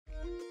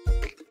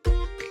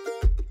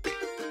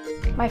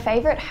My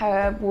favourite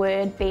herb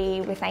would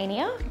be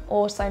withania,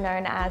 also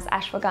known as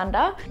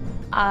ashwagandha.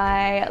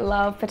 I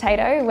love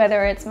potato,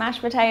 whether it's mashed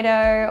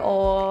potato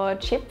or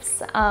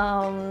chips.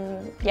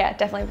 Yeah,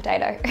 definitely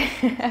potato.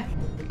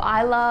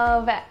 I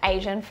love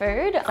Asian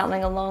food,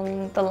 something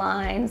along the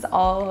lines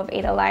of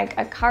either like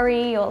a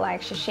curry or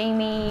like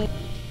sashimi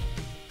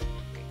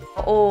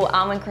or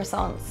almond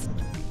croissants.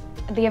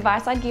 The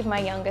advice I'd give my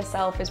younger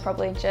self is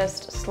probably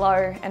just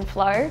slow and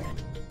flow.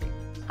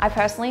 I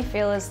personally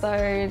feel as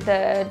though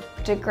the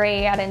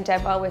degree at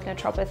Endeavour with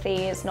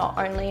naturopathy is not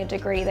only a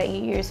degree that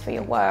you use for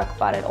your work,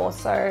 but it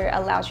also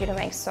allows you to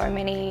make so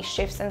many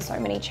shifts and so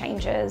many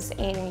changes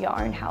in your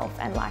own health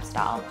and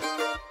lifestyle.